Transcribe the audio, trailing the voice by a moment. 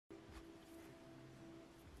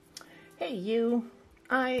Hey you,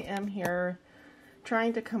 I am here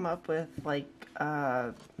trying to come up with like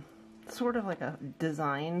sort of like a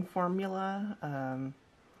design formula,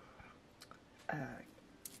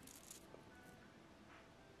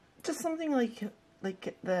 just something like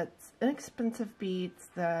that's inexpensive beads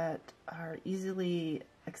that are easily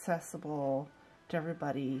accessible to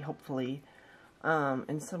everybody, hopefully,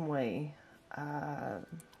 in some way.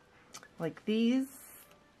 Like these,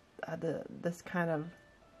 this kind of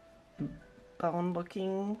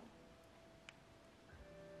bone-looking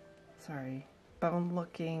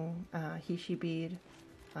Heishi bead.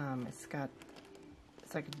 It's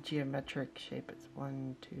like a geometric shape. It's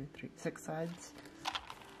 1, 2, 3, 6 sides.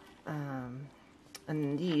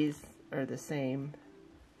 And these are the same.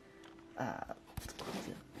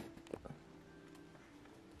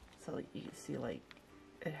 So you can see like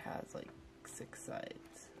it has like 6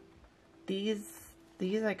 sides.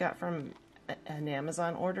 These I got from an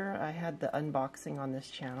Amazon order. I had the unboxing on this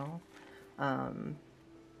channel.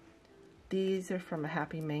 These are from a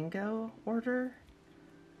Happy Mango order.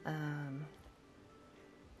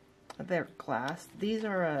 They're glass. These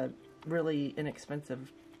are a really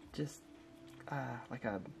inexpensive, just like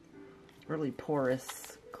a really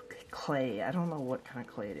porous clay. I don't know what kind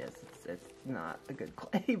of clay it is. It's not a good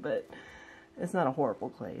clay, but it's not a horrible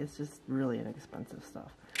clay. It's just really inexpensive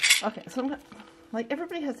stuff. Okay, so I'm gonna, like,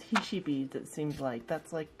 everybody has Heishi beads, it seems like.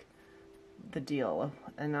 That's like the deal.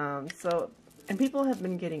 And and people have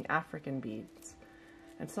been getting African beads.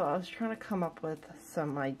 And so I was trying to come up with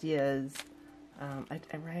some ideas. I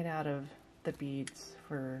ran out of the beads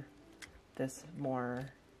for this more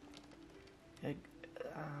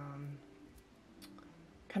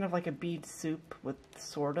kind of like a bead soup with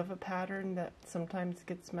sort of a pattern that sometimes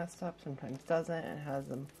gets messed up, sometimes doesn't. It has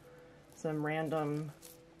some random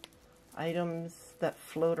items that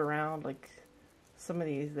float around. Like some of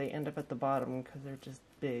these, they end up at the bottom because they're just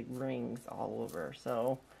big rings all over.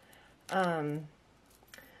 So so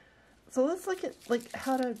let's look at like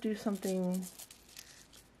how to do something.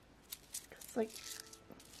 It's like,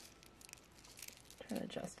 try to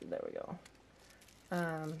adjust it. There we go.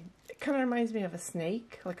 It kind of reminds me of a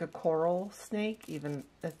snake, like a coral snake, even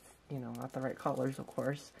it's, you know, not the right colors, of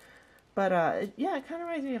course. But, yeah, it kind of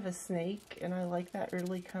reminds me of a snake, and I like that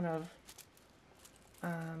really kind of,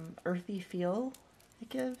 earthy feel it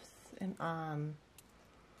gives. And,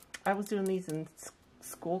 I was doing these in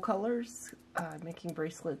school colors, making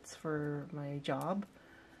bracelets for my job.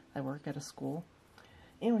 I work at a school.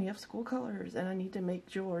 And we have school colors, and I need to make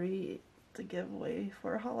jewelry to give away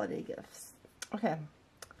for holiday gifts. Okay,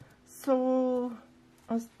 so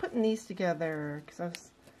I was putting these together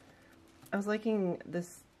because I was liking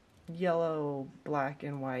this yellow, black,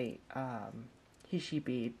 and white Heishi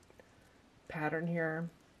bead pattern here,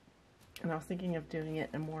 and I was thinking of doing it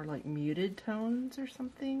in more like muted tones or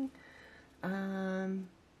something. Are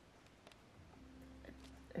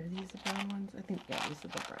these the brown ones? I think, yeah, these are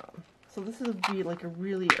the brown. So this would be like a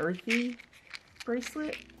really earthy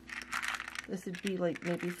bracelet. This would be like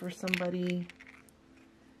maybe for somebody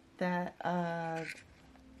that, I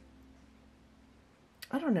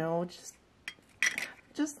don't know,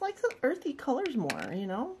 just like the earthy colors more, you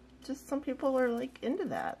know? Just some people are like into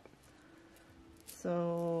that.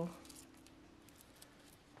 So,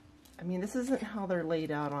 I mean, this isn't how they're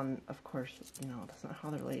laid out on, of course, you know, that's not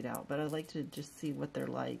how they're laid out, but I like to just see what they're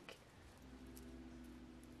like.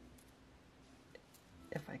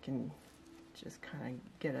 If I can just kind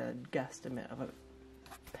of get a guesstimate of a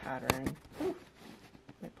pattern. Ooh,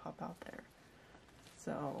 might pop out there.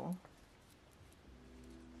 So,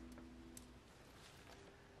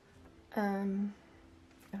 I don't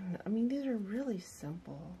know. I mean, these are really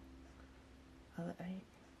simple. I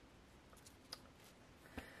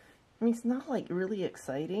mean, it's not like really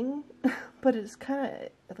exciting, but it's kind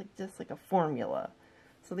of like just like a formula.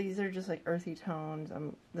 So these are just like earthy tones.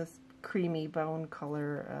 This creamy bone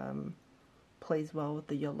color plays well with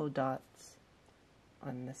the yellow dots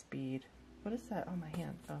on this bead. What is that on my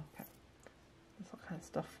hand? Oh, okay. There's all kind of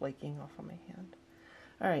stuff flaking off on my hand.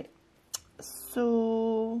 Alright,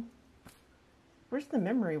 so where's the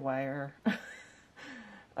memory wire?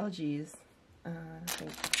 Oh, geez. I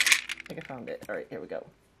think I found it. Alright, here we go.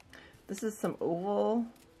 This is some oval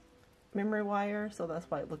memory wire, so that's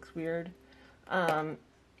why it looks weird.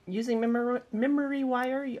 Using memory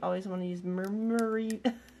wire, you always want to use memory.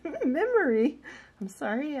 I'm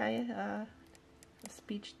sorry, a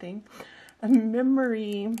speech thing.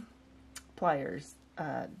 Memory pliers.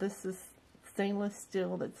 This is stainless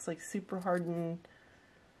steel that's like super hardened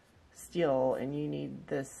steel, and you need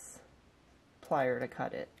this plier to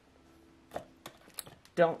cut it.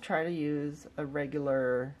 Don't try to use a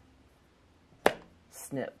regular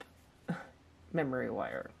snip memory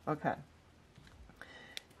wire. Okay.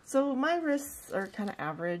 So my wrists are kind of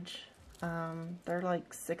average. They're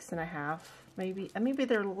like 6.5, maybe. Maybe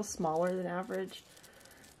they're a little smaller than average.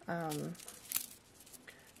 And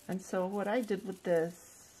so what I did with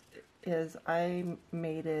this is I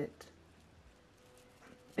made it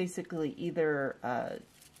basically either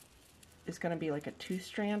it's going to be like a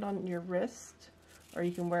 2-strand on your wrist, or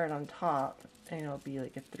you can wear it on top and it'll be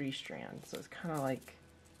like a 3-strand. So it's kind of like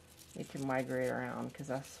you can migrate around, because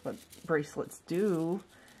that's what bracelets do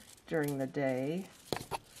during the day.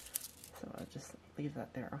 So I'll just leave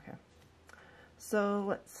that there. Okay. So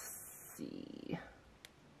let's see.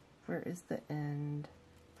 Where is the end?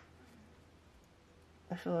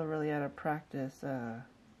 I feel really out of practice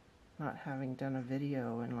not having done a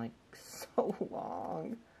video in like so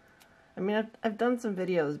long. I mean, I've done some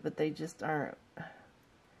videos, but they just aren't,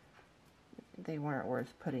 they weren't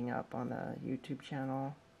worth putting up on the YouTube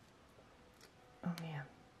channel. Oh man,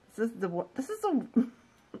 this is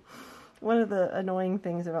one of the annoying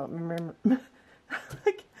things about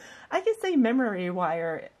like, I can say memory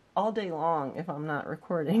wire all day long if I'm not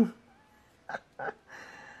recording.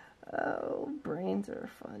 Oh, brains are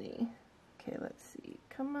funny. Okay, let's see.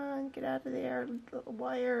 Come on, get out of there, little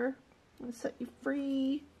wire. I'm gonna set you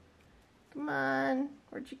free. Come on,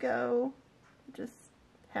 where'd you go? I just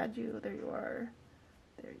had you. There you are.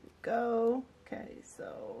 There you go. Okay,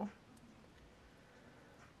 so.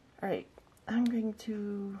 Alright, I'm going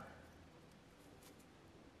to.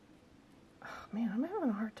 Oh man, I'm having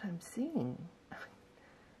a hard time seeing.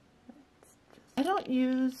 I don't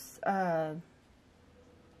use the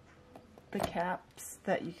caps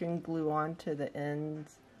that you can glue onto the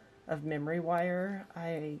ends of memory wire.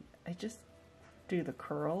 I just do the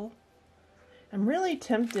curl. I'm really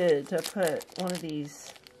tempted to put one of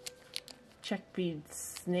these check bead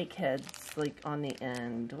snake heads like on the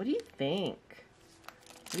end. What do you think?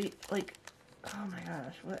 Like, oh my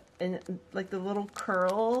gosh, what? And like the little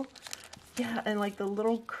curl, yeah, and like the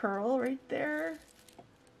little curl right there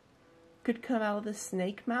could come out of the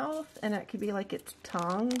snake mouth, and that could be like its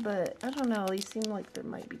tongue, but I don't know, these seem like they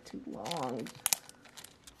might be too long.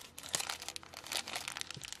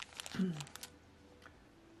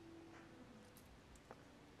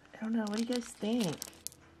 I don't know, what do you guys think?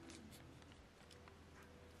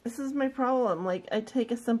 This is my problem, like, I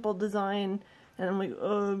take a simple design, and I'm like,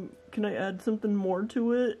 can I add something more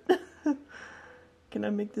to it? Can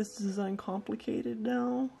I make this design complicated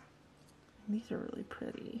now? These are really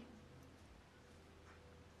pretty.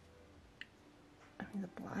 I mean, the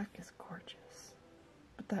black is gorgeous,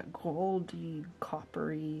 but that goldy,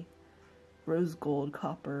 coppery, rose gold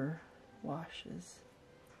copper washes.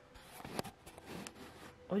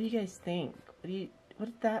 What do you guys think? What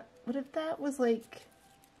if that was like,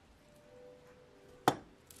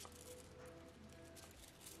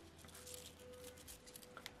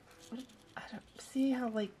 I don't see how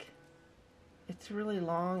like it's really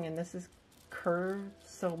long and this is curved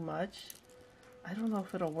so much. I don't know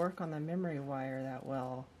if it'll work on the memory wire that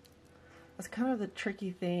well. That's kind of the tricky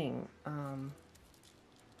thing.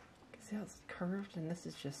 See how it's curved and this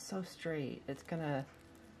is just so straight. It's gonna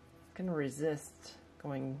resist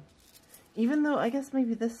going. Even though I guess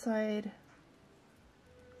maybe this side,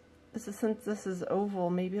 since this is oval,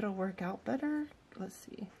 maybe it'll work out better. Let's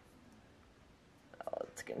see. Oh,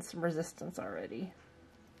 it's getting some resistance already.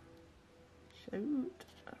 Shoot,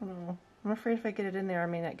 I don't know. I'm afraid if I get it in there, I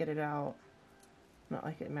may not get it out. Not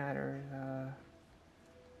like it matters.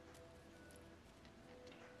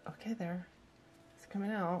 Okay, there. It's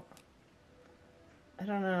coming out. I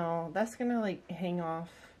don't know. That's gonna like hang off.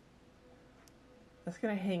 That's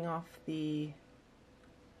gonna hang off the.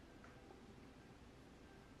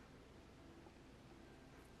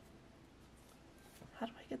 How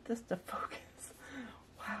do I get this to focus?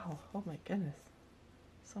 Wow. Oh my goodness.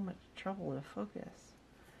 So much trouble to focus.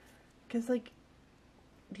 Because like,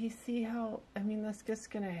 do you see how, I mean, that's just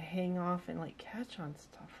gonna hang off and like catch on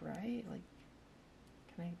stuff, right? Like,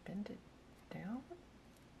 can I bend it down?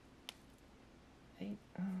 I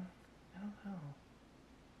don't know.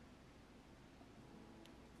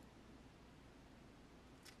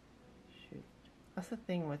 Shoot. That's the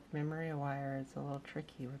thing with memory wire, it's a little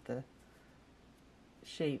tricky with the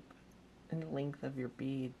shape and length of your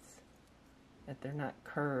beads. That they're not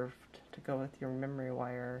curved to go with your memory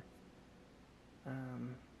wire.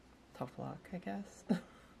 Tough luck, I guess.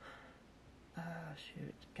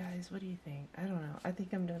 Shoot. Guys, what do you think? I don't know. I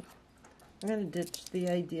think I'm done. I'm gonna ditch the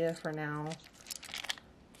idea for now.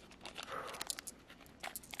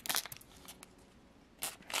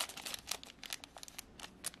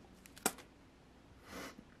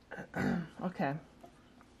 Okay.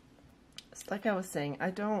 like I was saying, I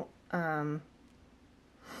don't, where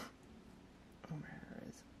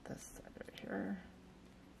is this side right here?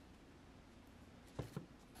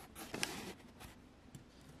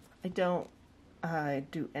 I don't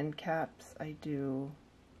do end caps. I do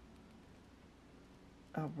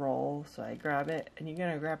a roll. So I grab it, and you're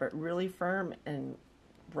gonna grab it really firm and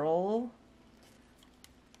roll.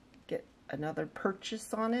 Get another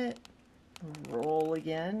purchase on it. Roll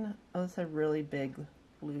again. Oh, it's a really big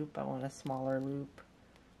loop. I want a smaller loop,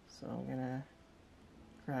 so I'm gonna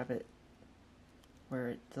grab it where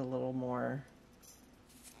it's a little more.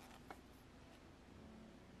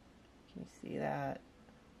 Can you see that?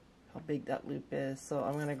 How big that loop is? So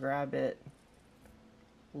I'm gonna grab it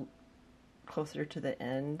closer to the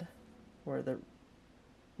end where the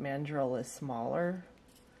mandrel is smaller,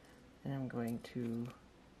 and I'm going to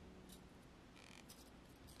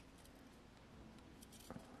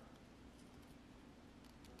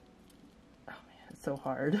so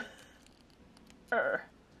hard. There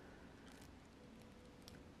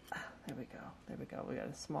we go. There we go. We got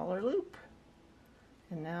a smaller loop.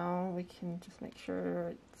 And now we can just make sure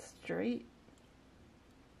it's straight.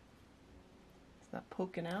 It's not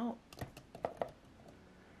poking out.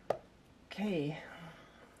 Okay.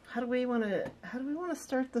 How do we want to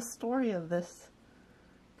start the story of this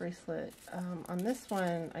bracelet? On this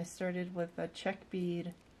one, I started with a check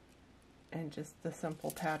bead and just the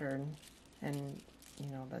simple pattern, and you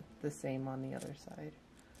know, the same on the other side.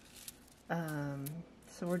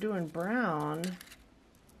 So we're doing brown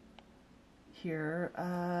here.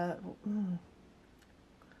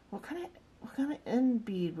 What kind of end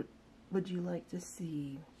bead would you like to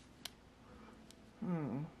see?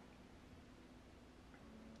 Kind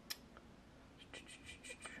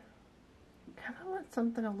of want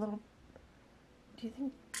something a little. Do you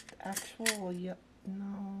think actual? Yeah,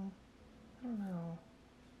 no, I don't know.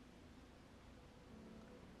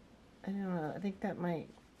 I don't know, I think that might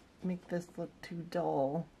make this look too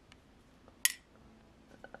dull.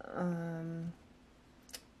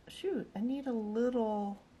 Shoot, I need a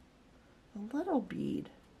little bead.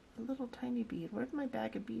 A little tiny bead. Where'd my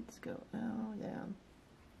bag of beads go? Oh, yeah.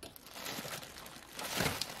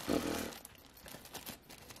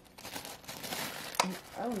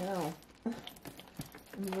 Oh no.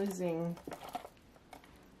 I'm losing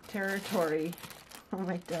territory on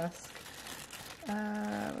my desk.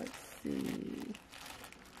 Let's see.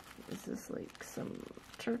 Is this like some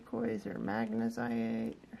turquoise or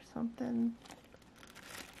magnesite or something?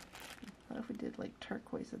 What if we did like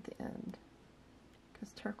turquoise at the end?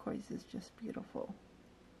 Because turquoise is just beautiful.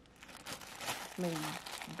 My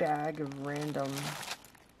bag of random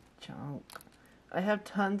junk. I have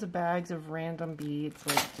tons of bags of random beads,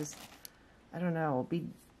 like just, I don't know, bead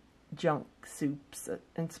junk soups that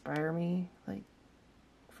inspire me, like,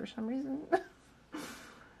 for some reason.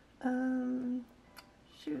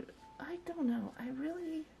 Shoot, I don't know. I'm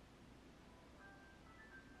really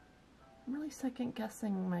second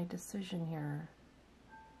guessing my decision here.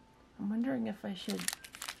 I'm wondering if I should.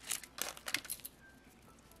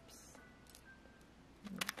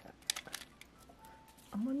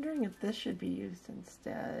 I'm wondering if this should be used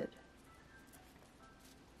instead.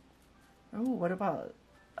 Oh, what about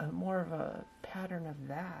more of a pattern of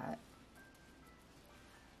that?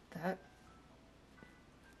 That.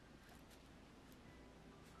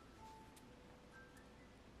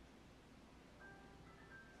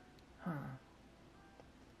 Huh.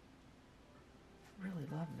 Really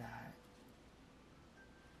love that.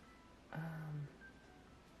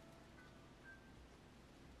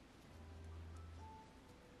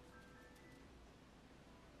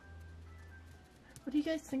 What do you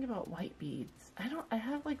guys think about white beads? I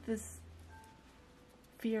have like this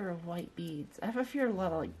fear of white beads. I have a fear of a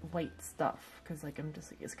lot of like white stuff, because like I'm just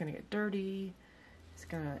like, it's gonna get dirty, it's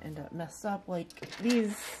gonna end up messed up. Like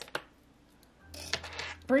these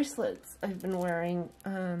bracelets I've been wearing,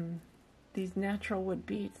 these natural wood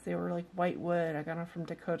beads, they were like white wood. I got them from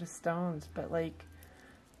Dakota Stones, but like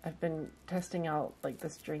I've been testing out like the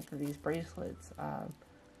strength of these bracelets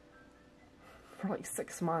for like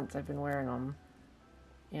 6 months. I've been wearing them,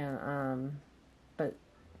 and but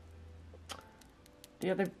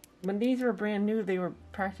when these were brand new, they were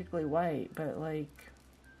practically white, but like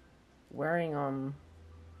wearing them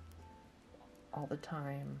all the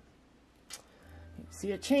time, you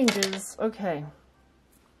see it changes. Okay.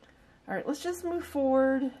 Alright, let's just move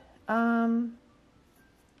forward. I'm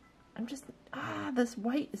just, this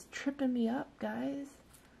white is tripping me up, guys.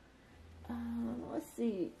 Let's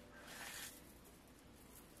see.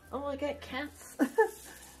 Oh, I got cats.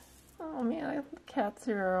 Oh man, the cats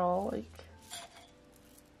here are all like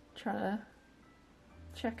trying to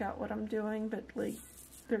check out what I'm doing, but like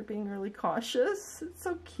they're being really cautious. It's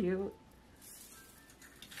so cute.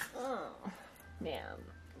 Oh man,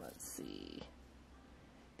 let's see.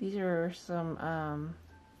 These are some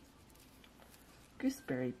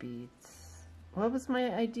gooseberry beads. What was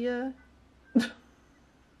my idea?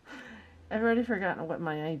 I've already forgotten what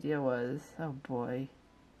my idea was. Oh boy.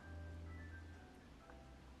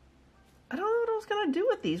 I don't know what I was gonna do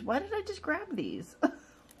with these. Why did I just grab these? Oh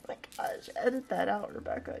my gosh, edit that out,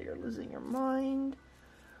 Rebecca. You're losing your mind.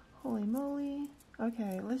 Holy moly.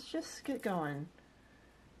 Okay, let's just get going.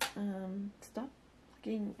 Stop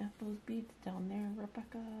looking at those beads down there,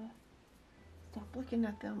 Rebecca. Stop looking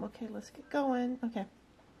at them. Okay, let's get going. Okay.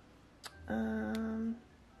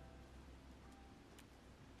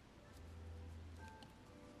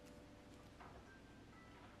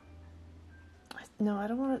 No, I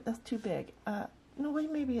don't want it. That's too big. No,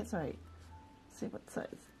 wait, maybe it's right. Let's see what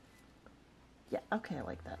size. Yeah, okay, I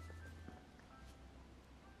like that.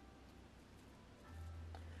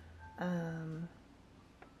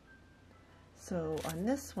 So on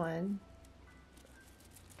this one,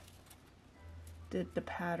 did the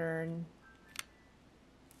pattern.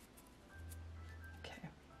 Okay.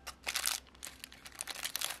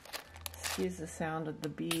 Excuse the sound of the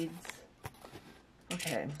beads.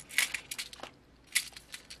 Okay.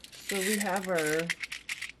 So we have our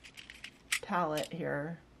palette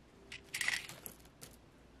here.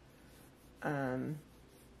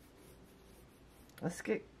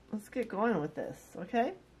 Let's get going with this,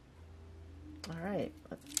 okay? All right,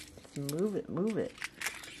 let's move it,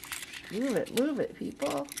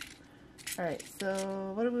 people. All right,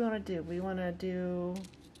 so what do we want to do? We want to do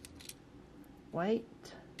white,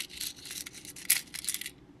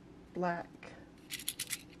 black,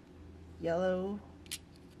 yellow,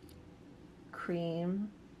 cream,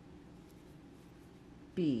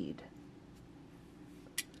 bead.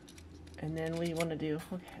 And then we want to do,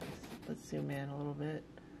 okay, let's zoom in a little bit.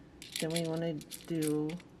 Then we want to do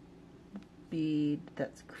bead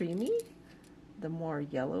that's creamy, the more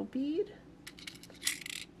yellow bead,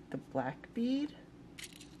 the black bead,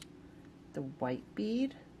 the white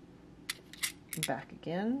bead, and back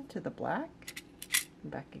again to the black,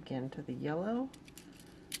 and back again to the yellow,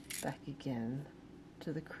 back again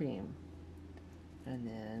to the cream, and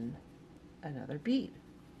then another bead.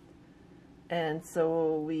 And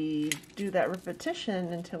so we do that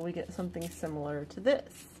repetition until we get something similar to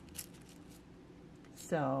this.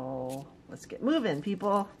 So let's get moving,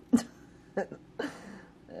 people.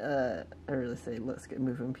 I really say let's get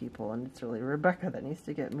moving, people, and it's really Rebecca that needs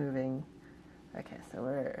to get moving. Okay, so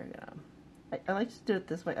we're I like to do it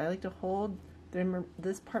this way. I like to hold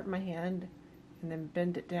this part in my hand and then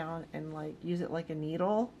bend it down and like use it like a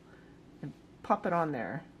needle and pop it on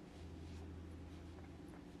there.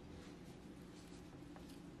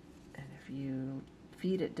 And if you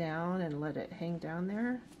feed it down and let it hang down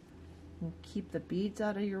there and keep the beads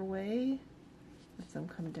out of your way, let them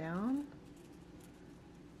come down,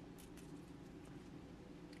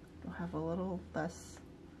 you'll have a little less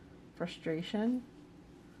frustration.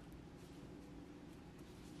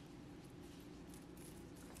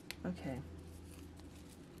 Okay.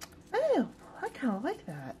 Oh, I kind of like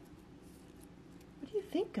that. What do you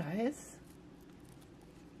think, guys?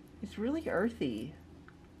 It's really earthy.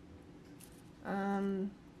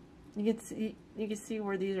 You can see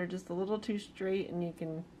where these are just a little too straight, and you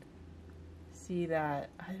can see that.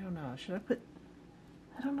 I don't know. Should I put?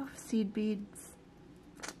 I don't know if seed beads.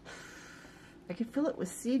 I could fill it with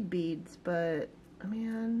seed beads, but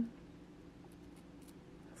man,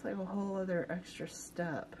 it's like a whole other extra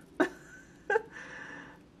step.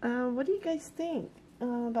 What do you guys think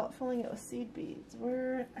about filling it with seed beads?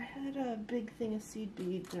 I had a big thing of seed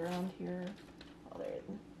beads around here. Oh, there.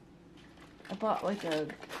 I bought like a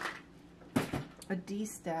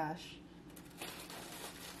D-stash.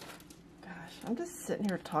 Gosh, I'm just sitting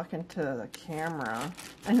here talking to the camera.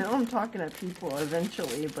 I know I'm talking to people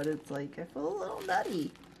eventually, but it's like I feel a little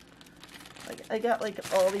nutty. Like I got like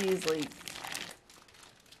all these like,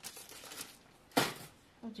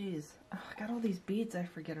 oh geez, I got all these beads I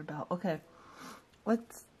forget about. Okay,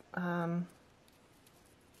 let's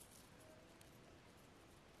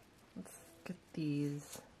get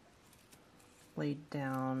these laid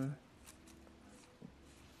down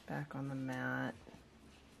back on the mat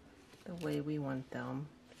the way we want them.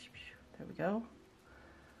 There we go.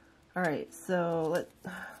 All right, so let's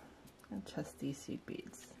test these seed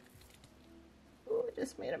beads. Oh, I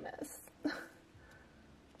just made a mess.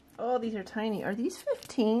 Oh, these are tiny. Are these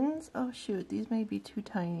 15s? Oh shoot, these may be too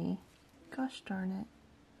tiny. Gosh darn it.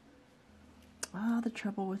 Ah, the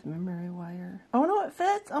trouble with memory wire. Oh no, it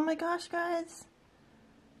fits! Oh my gosh, guys.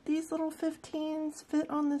 these little 15s fit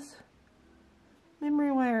on this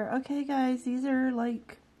memory wire. Okay guys, these are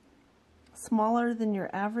like smaller than your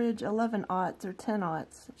average 11/aughts or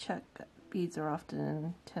 10/aughts. Check beads are often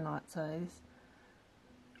in 10/aught size.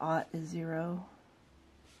 Aught is 0.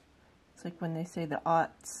 It's like when they say the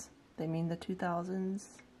aughts, they mean the 2000s.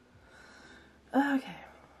 Okay,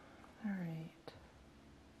 alright.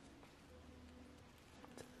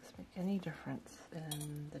 Does this make any difference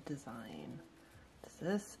in the design? Does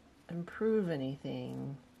this improve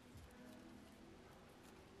anything?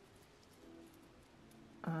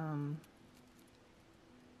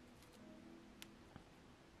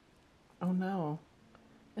 Oh no,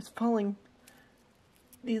 it's falling.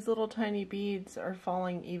 These little tiny beads are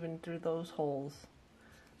falling even through those holes.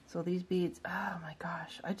 So these beads, oh my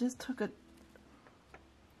gosh, I just took a...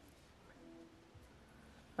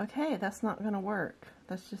 Okay, that's not gonna work.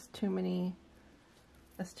 That's just too many,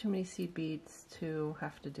 that's too many seed beads to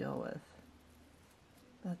have to deal with.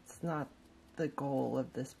 That's not the goal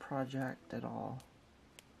of this project at all.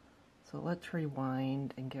 So let's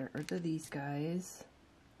rewind and get rid of these guys.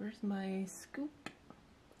 Where's my scoop?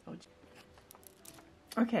 Oh,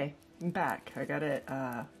 okay, I'm back. I got it.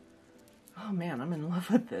 Oh man, I'm in love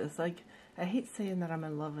with this. Like, I hate saying that I'm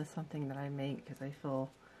in love with something that I make because I feel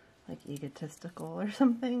like egotistical or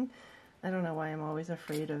something. I don't know why I'm always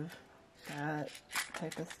afraid of that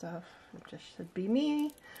type of stuff. It just should be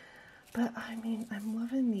me. But I mean, I'm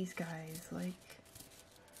loving these guys. Like,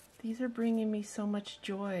 these are bringing me so much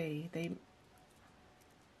joy. They,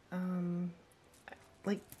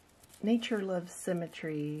 like, nature loves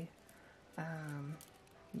symmetry.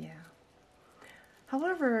 Yeah.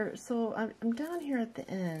 However, so I'm down here at the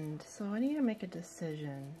end, so I need to make a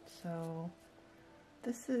decision. So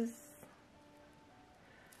this is,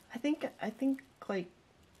 I think like,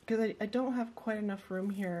 because I don't have quite enough room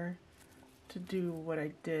here to do what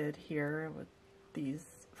I did here with these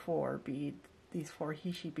 4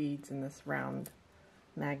 Heishi beads and this round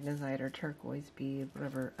magnesite or turquoise bead,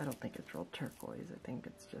 whatever. I don't think it's real turquoise. I think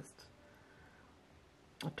it's just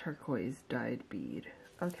a turquoise dyed bead.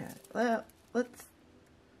 Okay, well, let's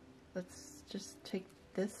just take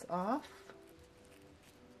this off.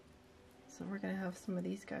 So we're gonna have some of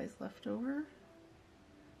these guys left over.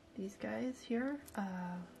 These guys here,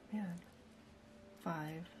 man,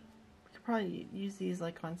 5. We could probably use these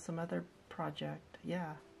like on some other project.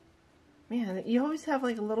 Yeah, man, you always have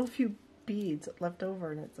like a little few beads left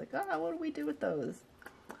over, and it's like, ah, what do we do with those?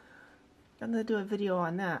 I'm gonna do a video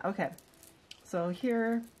on that. Okay, so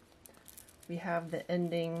here we have the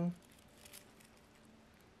ending.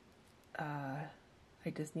 I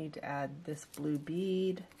just need to add this blue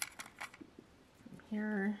bead from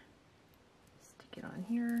here, stick it on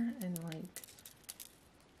here, and like,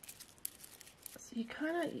 so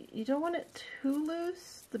you don't want it too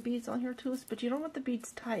loose, the beads on here too loose, but you don't want the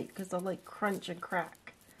beads tight because they'll like crunch and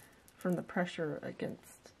crack from the pressure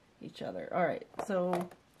against each other. Alright, so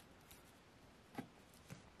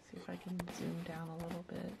see if I can zoom down a little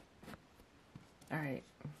bit. Alright.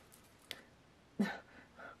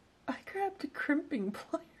 I grabbed crimping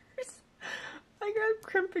pliers. I grabbed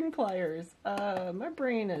crimping pliers. My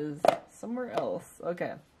brain is somewhere else.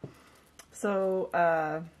 Okay. So,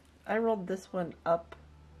 I rolled this one up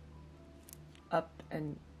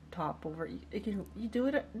and top over. You do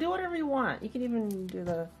whatever you want. You can even do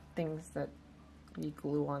the things that you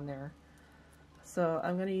glue on there. So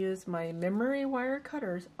I'm going to use my memory wire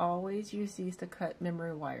cutters. Always use these to cut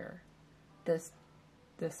memory wire. This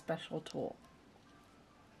special tool.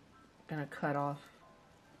 I'm going to cut off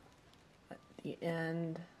at the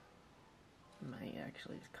end. I might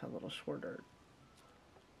actually just cut a little shorter.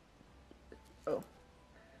 Oh.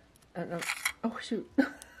 Oh shoot.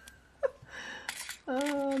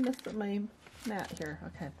 Oh, I messed up my mat here.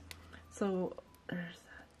 Okay. So there's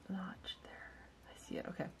that notch there. I see it.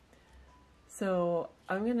 Okay. So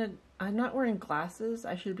I'm not wearing glasses.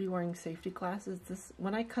 I should be wearing safety glasses.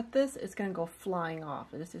 When I cut this, it's gonna go flying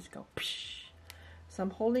off. It's just go psh. So I'm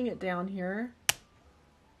holding it down here,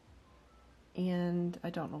 and I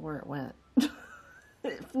don't know where it went.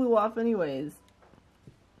 It flew off anyways.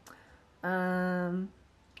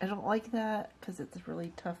 I don't like that because it's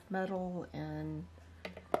really tough metal, and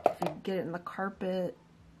if you get it in the carpet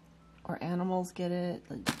or animals get it,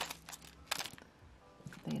 like,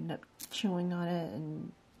 they end up chewing on it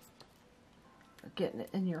and getting it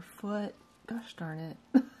in your foot. Gosh darn it.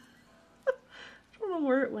 I don't know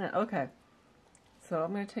where it went. Okay. So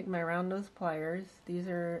I'm going to take my round nose pliers. These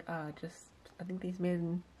are I think these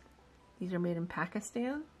are made in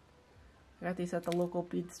Pakistan. I got these at the local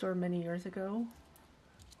bead store many years ago.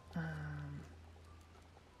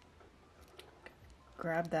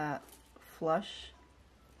 grab that flush.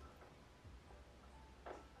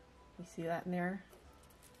 You see that in there?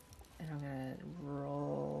 And I'm going to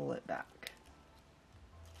roll it back.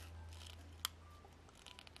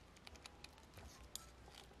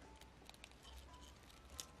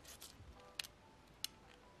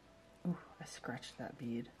 Ooh, I scratched that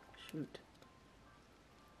bead. Shoot.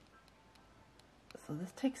 So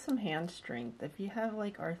this takes some hand strength. If you have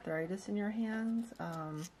like arthritis in your hands,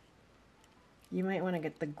 you might want to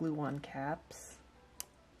get the glue-on caps.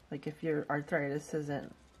 Like if your arthritis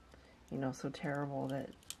isn't, you know, so terrible that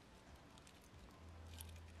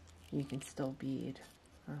you can still bead.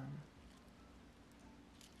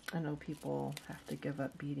 I know people have to give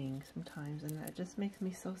up beading sometimes, and that just makes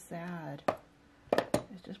me so sad.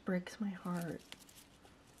 It just breaks my heart.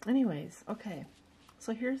 Anyways, okay.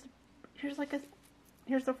 So here's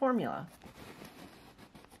the formula.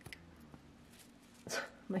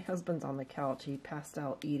 My husband's on the couch. He passed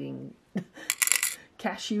out eating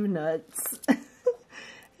cashew nuts.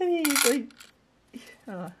 And he's like,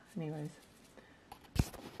 anyways.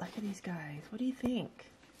 Look at these guys. What do you think?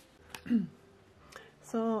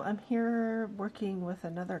 So I'm here working with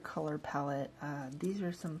another color palette. These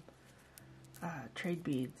are some trade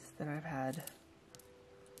beads that I've had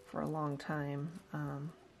for a long time.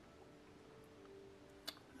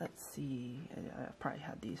 Let's see, I've probably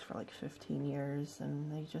had these for like 15 years,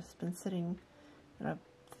 and they've just been sitting in a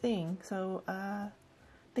thing. So I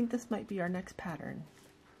think this might be our next pattern.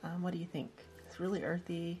 What do you think? It's really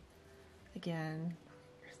earthy. Again,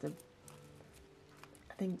 here's the,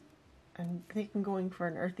 I'm thinking going for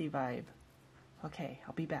an earthy vibe. Okay,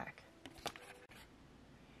 I'll be back.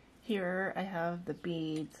 Here I have the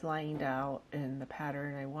beads lined out in the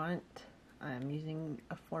pattern I want. I'm using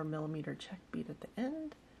a 4mm check bead at the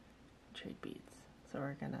end. Trade beads. So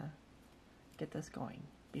we're gonna get this going.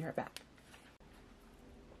 Be right back.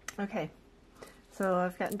 Okay, so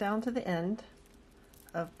I've gotten down to the end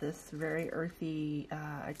of this very earthy,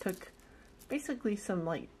 I took basically some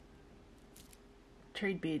like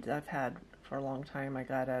trade beads I've had for a long time. I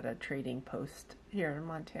got at a trading post here in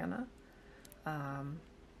Montana.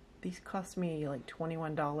 These cost me like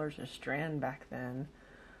 $21 a strand back then.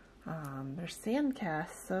 They're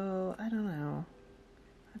sandcast, so I don't know.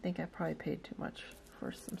 I think I probably paid too much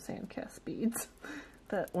for some sandcast beads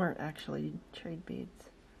that weren't actually trade beads.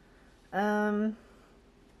 Alright,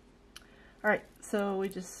 so we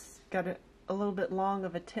just got a little bit long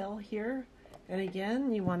of a tail here. And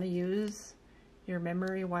again, you want to use your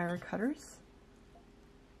memory wire cutters.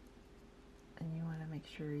 And you want to make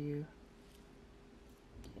sure you...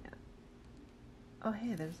 Oh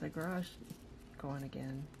hey, there's the garage going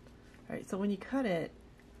again. Alright, so when you cut it,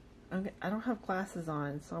 I don't have glasses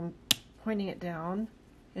on, so I'm pointing it down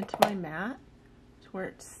into my mat to where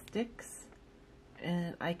it sticks,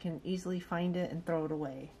 and I can easily find it and throw it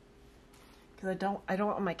away. Because I don't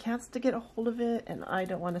want my cats to get a hold of it, and I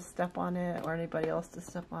don't want to step on it or anybody else to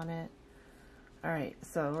step on it. Alright,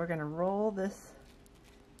 so we're gonna roll this,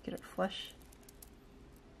 get it flush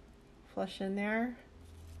in there,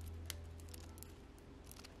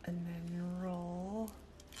 and then roll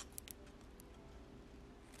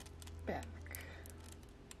back.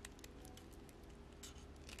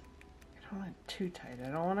 I don't want it too tight. I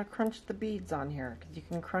don't want to crunch the beads on here, because you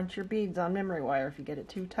can crunch your beads on memory wire if you get it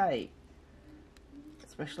too tight,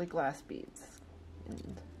 especially glass beads.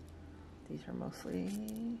 And these are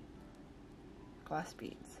mostly glass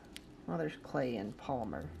beads. Well, there's clay and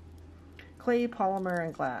polymer. Clay, polymer,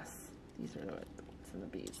 and glass. These are what's in the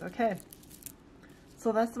beads. Okay.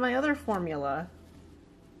 So that's my other formula.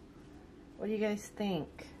 What do you guys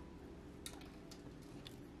think?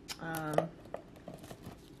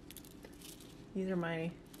 These are my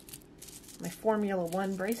Formula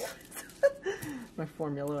 1 bracelets. My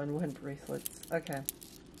Formula 1 bracelets. Okay.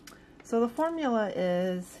 So the formula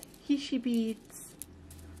is Heishi beads,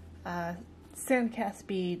 sandcast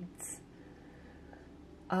beads,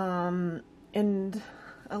 and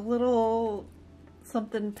a little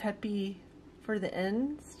something peppy for the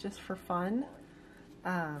ends, just for fun.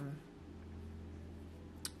 I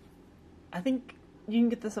think you can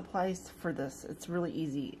get the supplies for this. It's really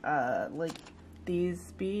easy. Like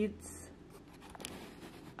these beads,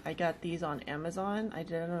 I got these on Amazon. I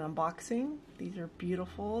did an unboxing. These are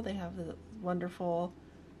beautiful. They have the wonderful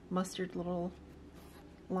mustard little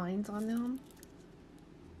lines on them.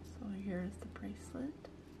 So here's the bracelet.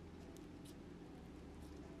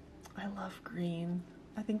 I love green.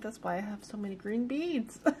 I think that's why I have so many green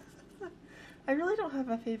beads. I really don't have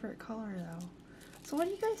a favorite color though. So what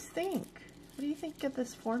do you guys think? What do you think of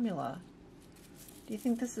this formula? Do you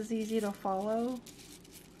think this is easy to follow?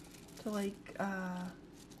 to like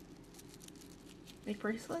make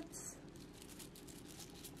bracelets.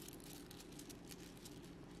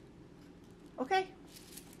 Okay,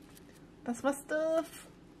 that's my stuff.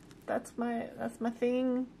 That's my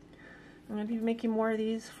thing. I'm gonna be making more of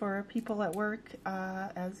these for people at work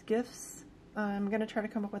as gifts. I'm gonna try to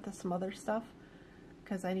come up with some other stuff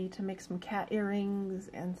because I need to make some cat earrings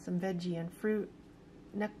and some veggie and fruit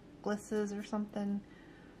necklaces or something.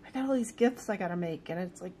 I got all these gifts I gotta make, and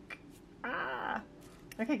it's like, ah.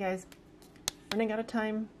 Okay, guys, running out of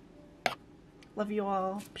time. Love you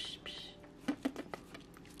all. Psh, psh.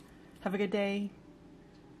 Have a good day.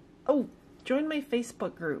 Oh, join my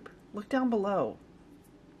Facebook group. Look down below.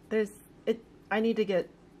 I need to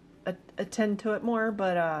attend to it more,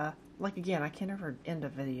 but like again, I can't ever end a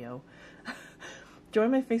video. Join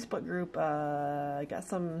my Facebook group. I got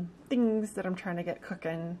some things that I'm trying to get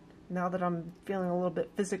cooking now that I'm feeling a little bit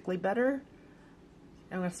physically better.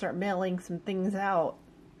 I'm gonna start mailing some things out,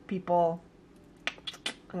 people.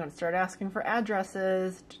 I'm gonna start asking for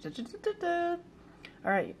addresses. All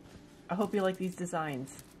right. I hope you like these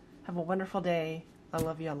designs. Have a wonderful day. I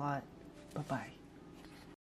love you a lot. Bye-bye.